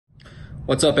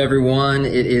What's up, everyone?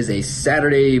 It is a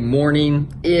Saturday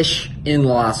morning-ish in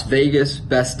Las Vegas.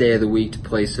 Best day of the week to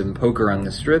play some poker on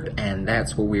the strip, and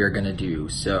that's what we are going to do.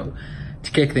 So,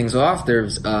 to kick things off,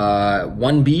 there's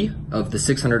 1B of the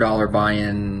 $600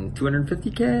 buy-in,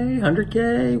 250K,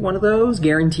 100K, one of those,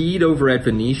 guaranteed over at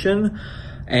Venetian.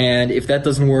 And if that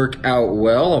doesn't work out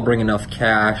well, I'll bring enough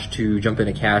cash to jump in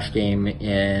a cash game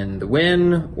in the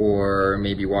win, or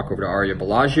maybe walk over to Aria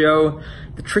Bellagio.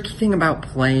 The tricky thing about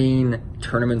playing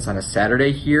tournaments on a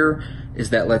Saturday here is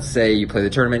that, let's say you play the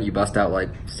tournament, you bust out like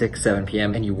 6, 7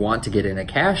 p.m. and you want to get in a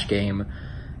cash game.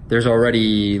 There's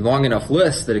already long enough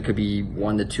lists that it could be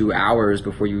 1 to 2 hours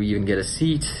before you even get a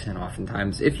seat. And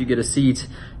oftentimes if you get a seat,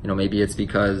 maybe it's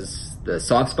because the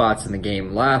soft spots in the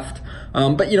game left.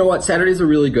 But you know what? Saturdays are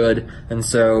really good. And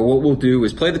so what we'll do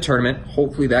is play the tournament.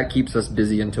 Hopefully that keeps us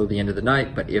busy until the end of the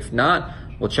night. But if not,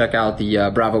 we'll check out the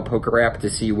Bravo Poker app to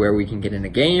see where we can get in a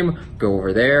game, go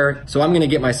over there. So I'm going to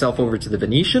get myself over to the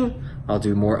Venetian. I'll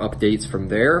do more updates from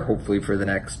there, hopefully for the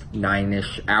next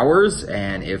 9-ish hours.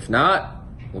 And if not,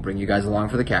 we'll bring you guys along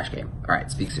for the cash game. All right,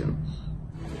 speak soon.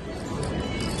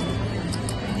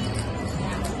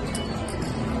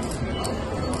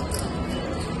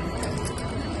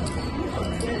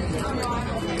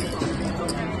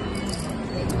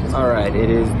 All right, it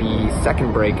is the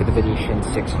second break of the Venetian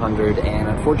 600, and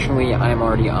unfortunately, I'm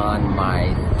already on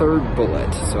my third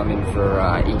bullet, so I'm in for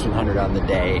 1800 on the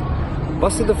day.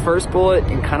 Busted the first bullet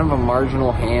in kind of a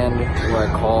marginal hand where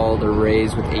I called a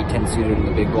raise with 8-10 suited in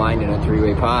the big blind in a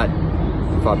three-way pot.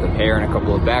 Fought the pair and a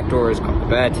couple of backdoors, caught the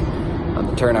bet. On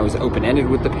the turn, I was open-ended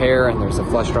with the pair, and there's a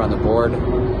flush draw on the board,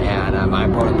 and my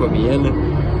opponent put me in.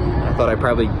 I thought I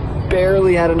probably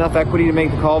barely had enough equity to make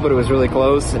the call, but it was really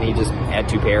close, and he just had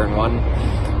 2 pair and won.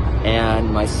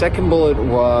 And my second bullet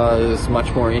was much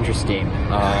more interesting.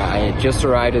 I had just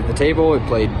arrived at the table. I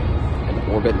played an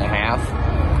orbit and a half,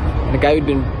 and a guy who'd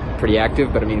been pretty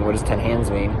active, but I mean, what does 10 hands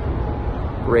mean?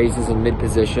 Raises in mid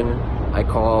position. I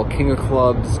call king of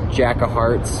clubs, jack of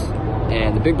hearts,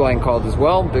 and the big blind called as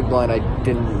well. Big blind I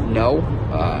didn't know,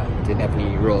 didn't have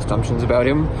any real assumptions about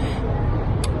him,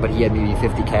 but he had maybe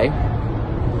 50K.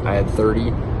 I had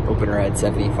 30, opener had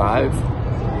 75.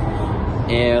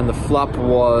 And the flop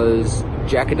was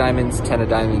jack of diamonds, 10 of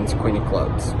diamonds, queen of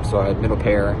clubs. So I had middle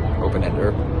pair,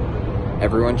 open-ender.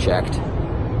 Everyone checked.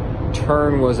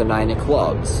 Turn was a 9 of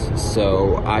clubs.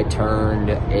 So I turned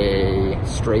a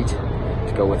straight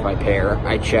to go with my pair.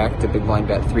 I checked, the big blind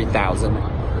bet 3,000.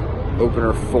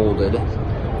 Opener folded,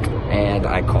 and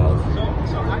I called.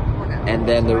 And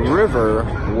then the river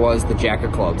was the jack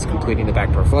of clubs, completing the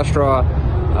backdoor flush draw.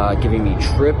 Giving me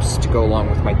trips to go along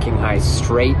with my king high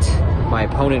straight. My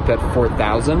opponent bet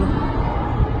 4,000,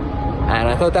 and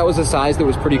I thought that was a size that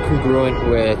was pretty congruent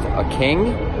with a king.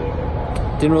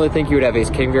 Didn't really think he would have ace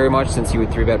king very much since he would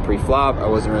 3-bet pre-flop. I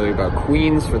wasn't really about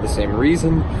queens for the same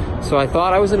reason, so I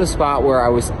thought I was in a spot where I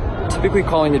was typically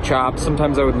calling the chop.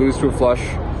 Sometimes I would lose to a flush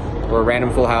or a random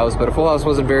full house, but a full house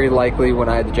wasn't very likely when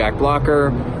I had the jack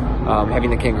blocker. Having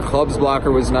the king of clubs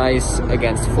blocker was nice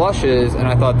against flushes, and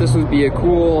I thought this would be a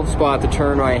cool spot to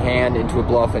turn my hand into a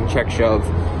bluff and check shove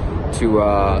to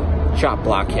chop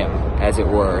block him, as it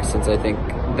were, since I think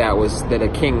that a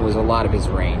king was a lot of his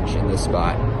range in this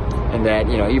spot, and that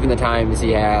even the times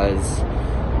he has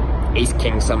ace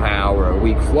king somehow or a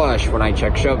weak flush, when I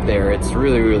check shove there, it's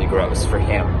really, really gross for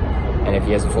him, and if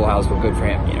he has a full house, well, good for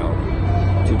him,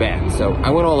 too bad. So I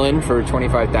went all in for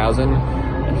 25,000.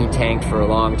 And he tanked for a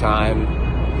long time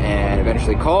and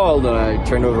eventually called, and I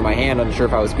turned over my hand unsure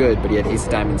if I was good, but he had ace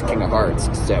of diamonds, king of hearts,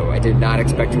 so I did not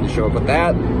expect him to show up with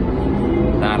that.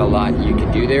 Not a lot you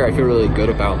can do there. I feel really good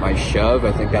about my shove.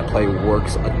 I think that play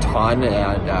works a ton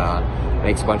and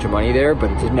makes a bunch of money there,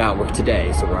 but it did not work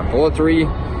today. So we're on bullet 3.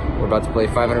 We're about to play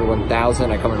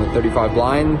 501,000. I come in with 35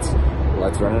 blinds.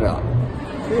 Let's run it up.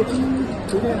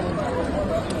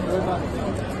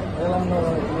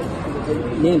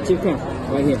 Name, chip count,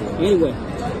 right here. Anyway,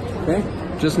 okay?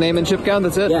 Just name and chip count,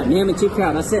 that's it? Yeah, name and chip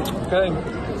count, that's it. Okay.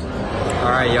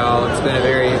 All right, y'all, it's been a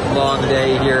very long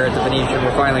day here at the Venetian.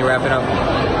 We're finally wrapping up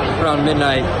around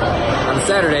midnight on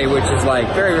Saturday, which is like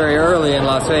very, very early in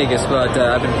Las Vegas, but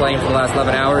I've been playing for the last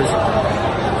 11 hours.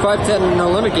 5-10 no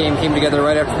limit game came together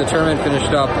right after the tournament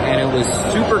finished up, and it was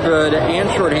super good and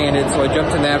shorthanded, so I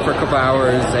jumped in that for a couple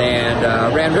hours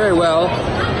and ran very well.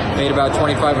 Made about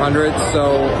 2,500,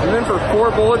 so I'm in for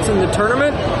 4 bullets in the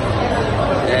tournament.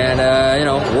 And,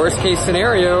 worst case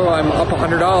scenario, I'm up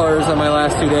 $100 on my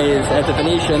last 2 days at the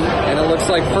Venetian. And it looks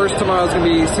like first tomorrow is going to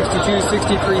be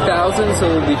 63,000, so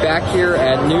we'll be back here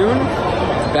at noon.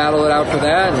 Battle it out for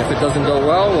that, and if it doesn't go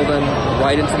well, we'll then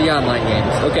right into the online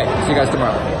games. Okay, see you guys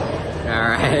tomorrow. All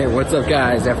Alright, what's up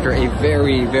guys? After a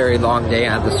very, very long day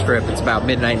on the strip, it's about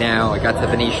midnight now. I got to the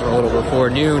Venetian a little before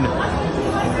noon.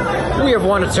 We have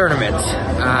won a tournament.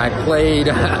 I played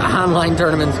online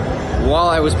tournaments while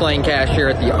I was playing cash here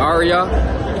at the Aria.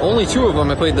 Only 2 of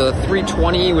them. I played the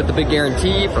 320 with the big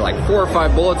guarantee for like 4 or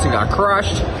 5 bullets and got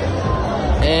crushed.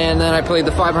 And then I played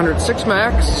the 506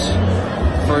 max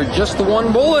for just the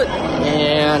 1 bullet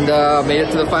and made it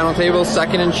to the final table,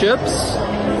 second in chips.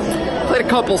 Played a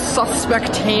couple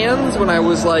suspect hands when I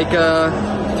was like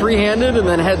 3-handed and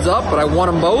then heads up, but I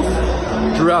won them both.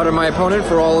 Drew out on my opponent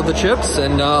for all of the chips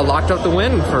and locked up the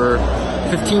win for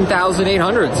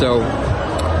 15,800. So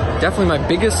definitely my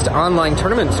biggest online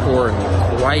tournament score in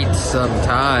quite some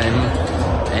time.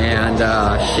 And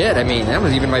shit, I mean, that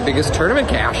was even my biggest tournament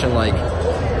cash in like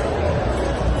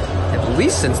at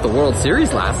least since the World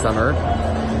Series last summer.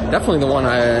 Definitely the one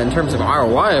in terms of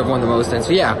ROI I've won the most in.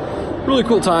 So yeah, really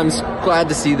cool times. Glad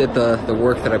to see that the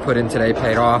work that I put in today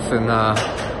paid off, and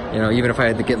you know, even if I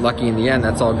had to get lucky in the end,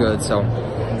 that's all good. So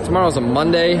tomorrow's a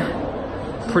Monday,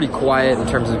 pretty quiet in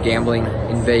terms of gambling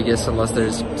in Vegas unless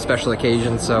there's special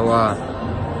occasions. So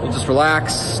we'll just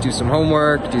relax, do some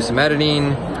homework, do some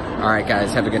editing. All right,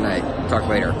 guys, have a good night. Talk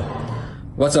later.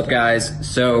 What's up, guys?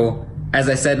 So as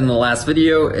I said in the last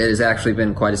video, it has actually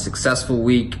been quite a successful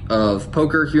week of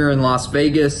poker here in Las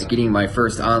Vegas. Getting my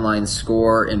first online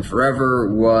score in forever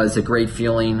was a great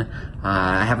feeling.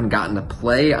 I haven't gotten to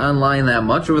play online that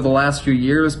much over the last few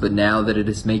years, but now that it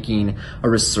is making a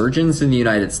resurgence in the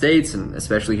United States, and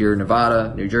especially here in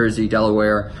Nevada, New Jersey,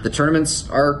 Delaware, the tournaments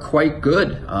are quite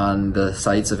good on the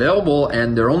sites available,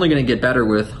 and they're only going to get better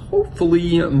with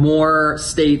hopefully more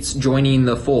states joining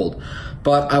the fold.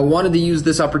 But I wanted to use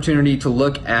this opportunity to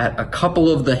look at a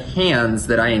couple of the hands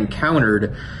that I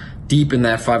encountered deep in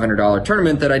that $500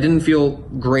 tournament that I didn't feel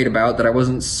great about, that I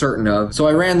wasn't certain of. So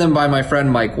I ran them by my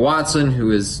friend Mike Watson, who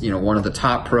is, you know, one of the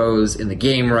top pros in the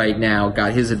game right now,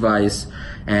 got his advice,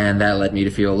 and that led me to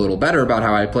feel a little better about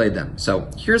how I played them. So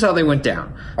here's how they went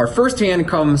down. Our first hand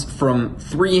comes from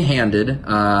 3-handed,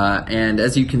 and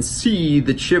as you can see,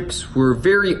 the chips were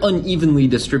very unevenly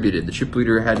distributed. The chip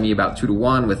leader had me about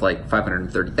 2-to-1 with like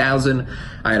 530,000.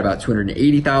 I had about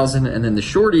 280,000, and then the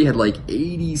shorty had like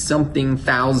 80-something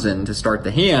thousand to start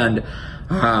the hand.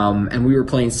 And we were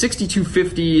playing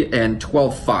 6250 and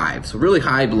 12-5, so really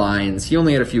high blinds. He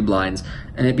only had a few blinds,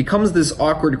 and it becomes this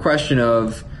awkward question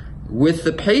of, with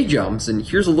the pay jumps, and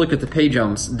here's a look at the pay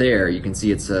jumps there. You can see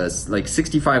it's like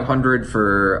 6,500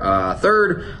 for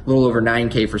third, a little over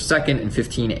 9K for second, and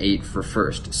 15,800 for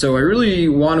first. So I really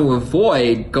want to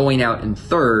avoid going out in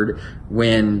third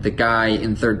when the guy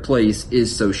in third place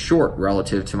is so short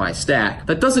relative to my stack.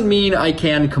 That doesn't mean I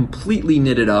can completely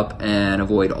knit it up and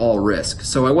avoid all risk.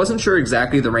 So I wasn't sure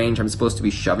exactly the range I'm supposed to be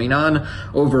shoving on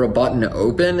over a button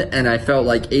open, and I felt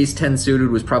like ace-10 suited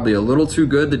was probably a little too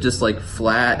good to just like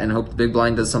flat and hope the big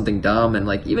blind does something dumb. And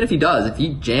like, even if he does, if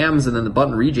he jams and then the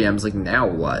button rejams, like now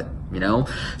what? You know?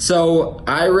 So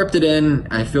I ripped it in.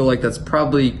 I feel like that's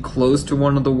probably close to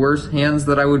one of the worst hands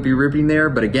that I would be ripping there.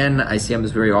 But again, ICM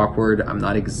is very awkward. I'm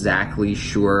not exactly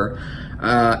sure.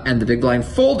 And the big blind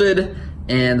folded,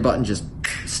 and the button just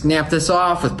snapped this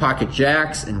off with pocket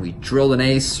jacks, and we drilled an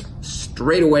ace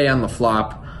straight away on the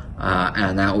flop.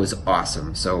 And that was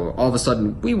awesome. So all of a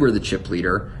sudden, we were the chip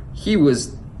leader. He was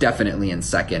definitely in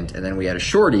second, and then we had a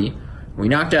shorty. We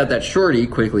knocked out that shorty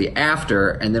quickly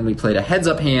after, and then we played a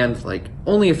heads-up hand, like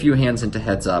only a few hands into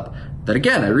heads-up, that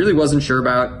again, I really wasn't sure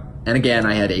about. And again,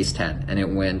 I had ace-10, and it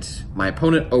went, my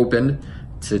opponent opened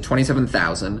to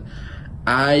 27,000.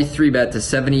 I 3-bet to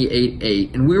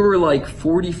 78.8, and we were like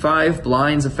 45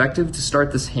 blinds effective to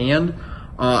start this hand,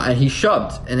 and he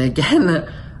shoved. And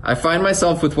again, I find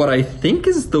myself with what I think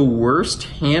is the worst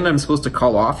hand I'm supposed to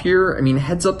call off here. I mean,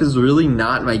 heads-up is really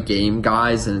not my game,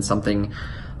 guys, and it's something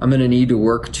I'm going to need to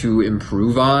work to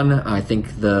improve on. I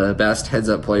think the best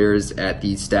heads-up players at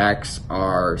these stacks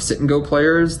are sit-and-go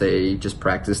players. They just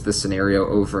practice this scenario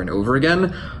over and over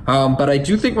again. But I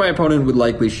do think my opponent would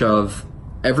likely shove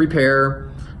every pair,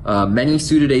 many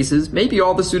suited aces, maybe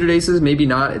all the suited aces, maybe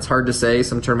not. It's hard to say.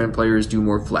 Some tournament players do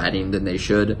more flatting than they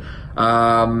should.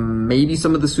 Maybe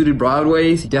some of the suited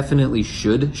broadways. Definitely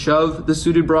should shove the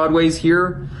suited broadways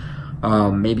here.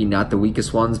 Maybe not the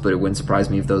weakest ones, but it wouldn't surprise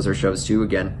me if those are shoves too.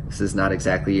 Again, this is not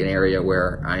exactly an area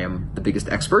where I am the biggest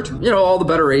expert. You know, all the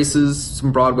better aces,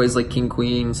 some broadways like king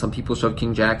queen, some people shove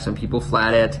king jack, some people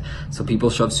flat it, some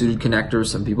people shove suited connectors,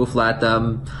 some people flat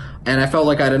them. And I felt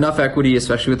like I had enough equity,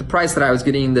 especially with the price that I was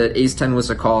getting, that ace-10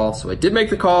 was a call. So I did make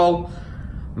the call.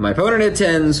 My opponent had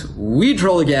 10s, we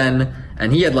troll again,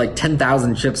 and he had like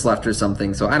 10,000 chips left or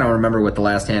something, so I don't remember what the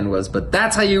last hand was, but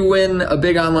that's how you win a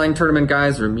big online tournament,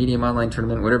 guys, or a medium online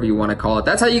tournament, whatever you want to call it.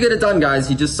 That's how you get it done,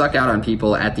 guys. You just suck out on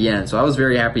people at the end. So I was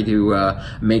very happy to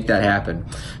make that happen.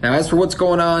 Now, as for what's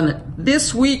going on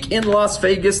this week in Las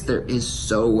Vegas, there is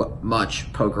so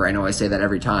much poker. I know I say that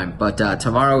every time, but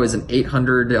tomorrow is an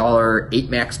 $800 8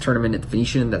 max tournament at the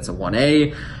Venetian. That's a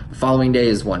 1A. The following day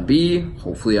is 1B.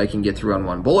 Hopefully I can get through on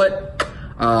one bullet.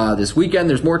 This weekend,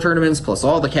 there's more tournaments, plus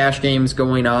all the cash games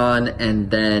going on,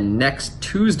 and then next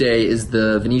Tuesday is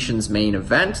the Venetian's main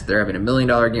event. They're having a $1 million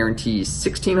guarantee,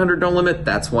 1,600 no limit,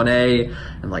 that's 1A,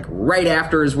 and like right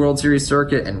after is World Series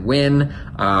Circuit and Win.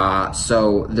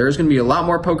 So there's going to be a lot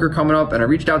more poker coming up, and I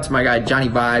reached out to my guy Johnny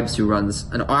Vibes, who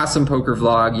runs an awesome poker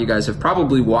vlog. You guys have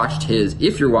probably watched his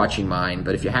if you're watching mine,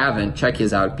 but if you haven't, check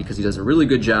his out because he does a really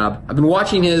good job. I've been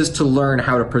watching his to learn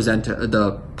how to present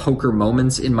the poker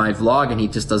moments in my vlog, and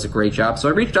he just does a great job. So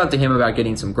I reached out to him about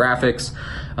getting some graphics,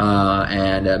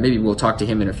 and maybe we'll talk to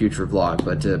him in a future vlog,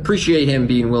 but appreciate him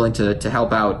being willing to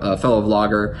help out a fellow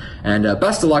vlogger, and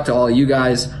best of luck to all of you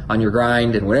guys on your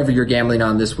grind and whatever you're gambling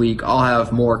on this week. I'll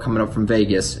have more coming up from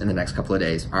Vegas in the next couple of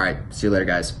days. All right, see you later,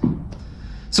 guys.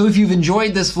 So if you've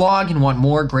enjoyed this vlog and want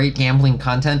more great gambling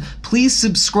content, please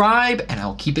subscribe and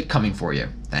I'll keep it coming for you.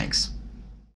 Thanks.